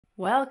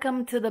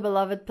Welcome to the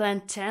Beloved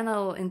Plant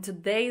channel. In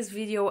today's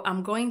video,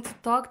 I'm going to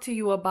talk to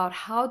you about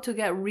how to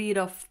get rid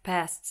of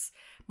pests,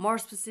 more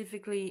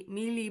specifically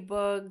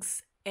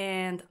mealybugs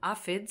and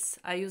aphids.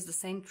 I use the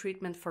same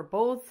treatment for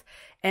both,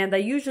 and I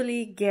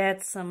usually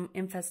get some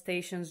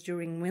infestations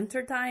during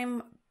winter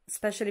time,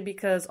 especially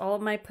because all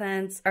of my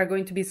plants are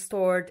going to be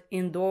stored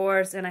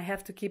indoors and I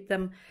have to keep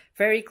them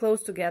very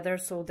close together,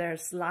 so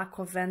there's lack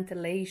of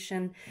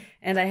ventilation.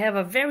 And I have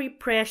a very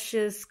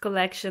precious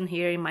collection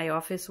here in my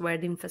office where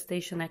the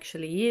infestation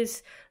actually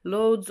is.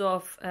 Loads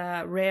of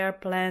rare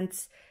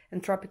plants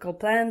and tropical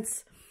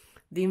plants.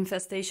 The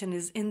infestation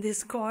is in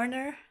this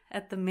corner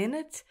at the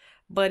minute,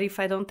 but if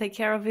I don't take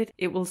care of it,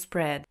 it will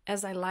spread.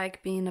 As I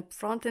like being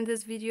upfront in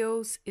these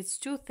videos, it's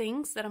two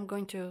things that I'm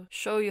going to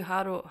show you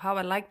how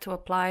I like to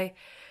apply.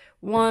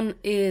 One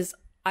is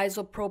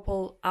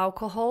isopropyl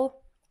alcohol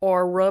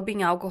or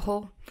rubbing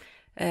alcohol,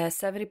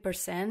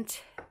 70%,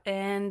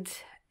 and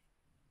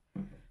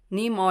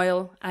neem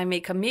oil. I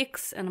make a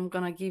mix and I'm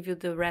gonna give you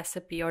the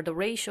recipe or the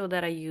ratio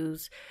that I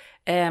use.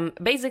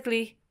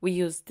 Basically, we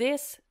use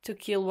this to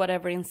kill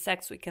whatever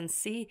insects we can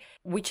see.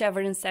 Whichever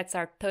insects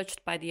are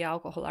touched by the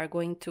alcohol are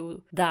going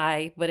to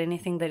die, but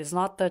anything that is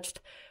not touched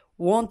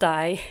won't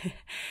die.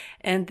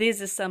 And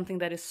this is something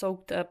that is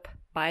soaked up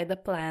by the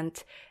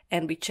plant,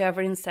 and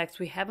whichever insects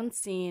we haven't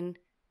seen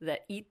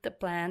that eat the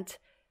plant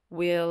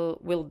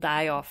will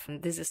die off,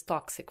 and this is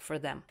toxic for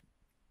them.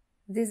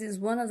 This is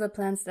one of the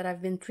plants that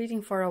I've been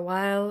treating for a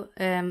while,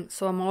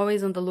 so I'm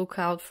always on the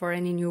lookout for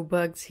any new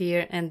bugs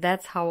here, and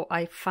that's how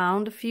I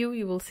found a few.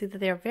 You will see that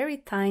they are very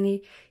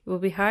tiny. It will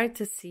be hard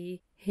to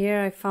see.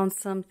 Here I found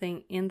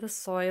something in the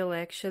soil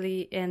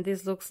actually, and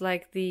this looks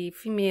like the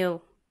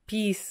female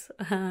piece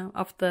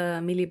of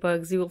the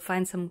mealybugs. You will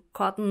find some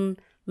cotton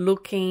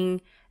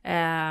looking,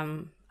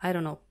 I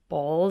don't know,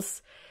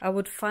 balls. I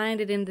would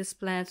find it in these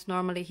plants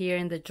normally here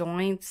in the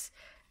joints,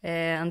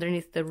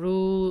 underneath the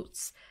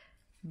roots.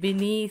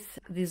 Beneath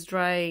these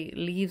dry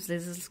leaves,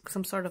 this is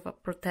some sort of a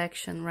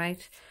protection,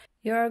 right?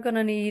 You're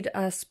gonna need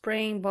a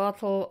spraying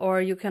bottle, or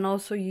you can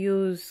also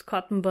use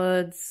cotton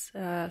buds,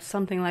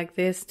 something like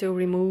this, to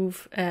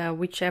remove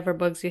whichever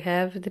bugs you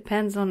have. It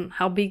depends on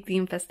how big the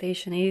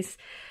infestation is.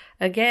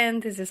 Again,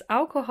 this is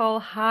alcohol,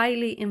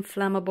 highly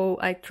inflammable.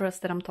 I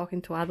trust that I'm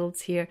talking to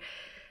adults here.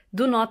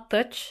 Do not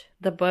touch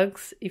the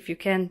bugs if you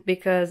can,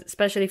 because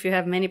especially if you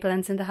have many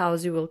plants in the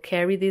house, you will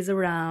carry these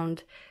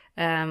around.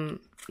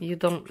 You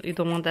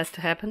don't want that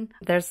to happen.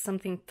 There's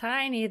something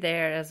tiny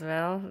there as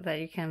well that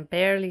you can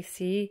barely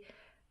see.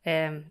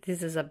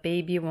 This is a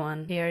baby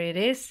one. Here it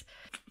is.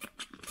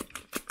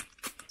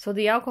 So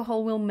the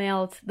alcohol will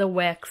melt the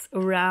wax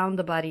around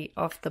the body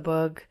of the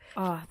bug.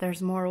 Oh,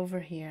 there's more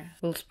over here.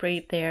 We'll spray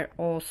it there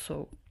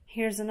also.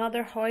 Here's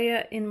another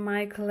Hoya in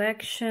my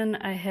collection.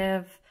 I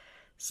have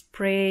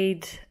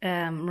sprayed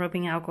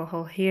rubbing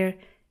alcohol here,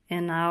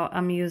 and now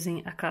I'm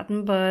using a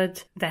cotton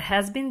bud that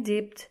has been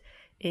dipped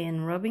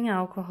in rubbing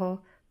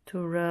alcohol to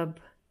rub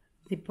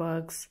the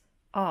bugs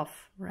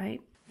off,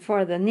 right?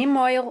 For the neem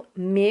oil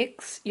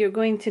mix, you're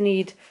going to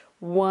need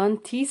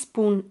 1.5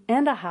 teaspoons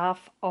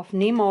of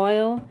neem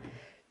oil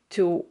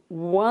to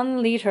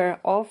 1 liter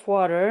of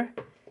water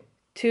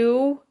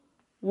to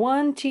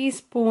 1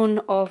 teaspoon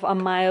of a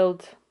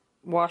mild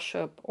wash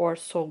up or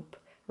soap,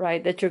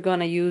 right, that you're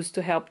gonna use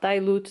to help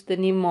dilute the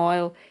neem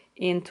oil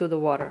into the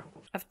water.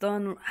 I've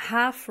done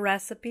half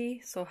recipe,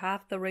 so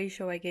half the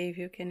ratio I gave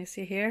you. Can you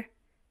see here?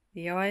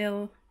 The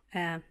oil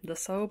and the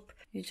soap.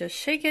 You just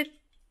shake it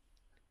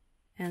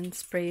and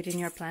spray it in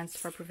your plants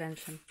for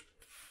prevention.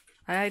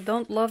 I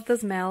don't love the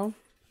smell,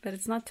 but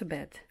it's not too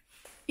bad.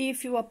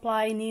 If you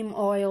apply neem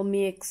oil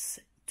mix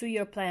to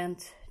your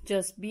plant,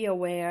 just be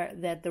aware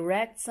that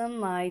direct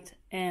sunlight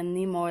and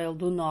neem oil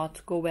do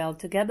not go well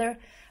together.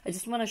 I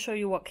just want to show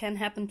you what can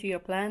happen to your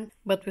plant,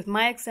 but with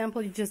my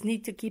example, you just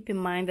need to keep in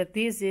mind that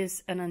this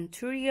is an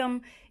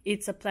anthurium.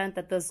 It's a plant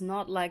that does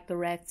not like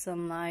direct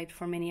sunlight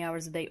for many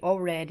hours a day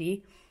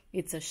already.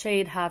 It's a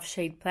shade, half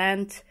shade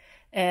plant,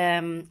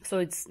 so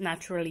it's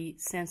naturally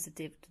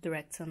sensitive to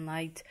direct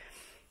sunlight.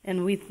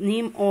 And with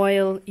neem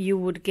oil, you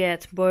would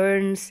get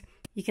burns.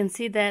 You can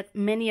see that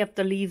many of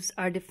the leaves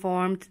are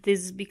deformed. This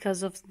is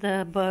because of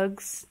the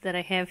bugs that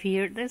I have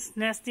here. There's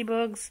nasty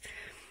bugs.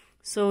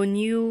 So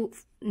new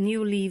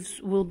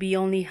leaves will be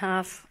only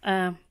half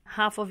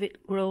of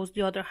it grows,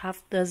 the other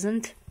half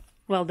doesn't.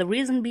 Well, the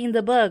reason being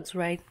the bugs,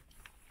 right?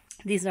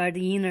 These are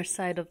the inner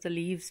side of the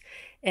leaves,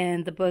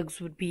 and the bugs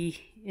would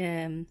be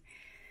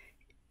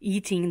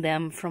eating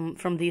them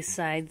from this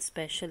side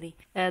especially.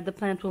 The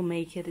plant will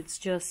make it. It's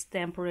just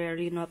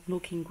temporarily not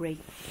looking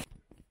great.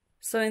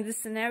 So in this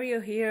scenario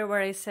here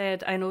where I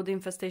said I know the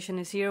infestation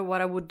is here,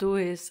 what I would do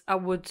is I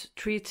would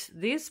treat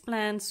these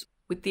plants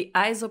with the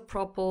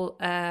isopropyl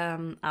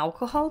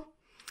alcohol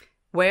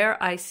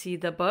where I see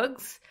the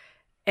bugs,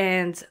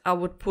 and I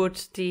would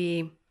put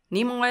the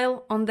neem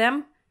oil on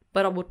them,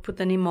 but I would put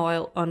the neem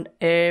oil on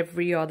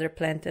every other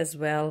plant as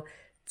well,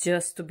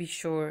 just to be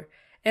sure.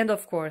 And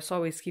of course,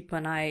 always keep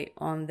an eye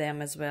on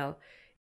them as well.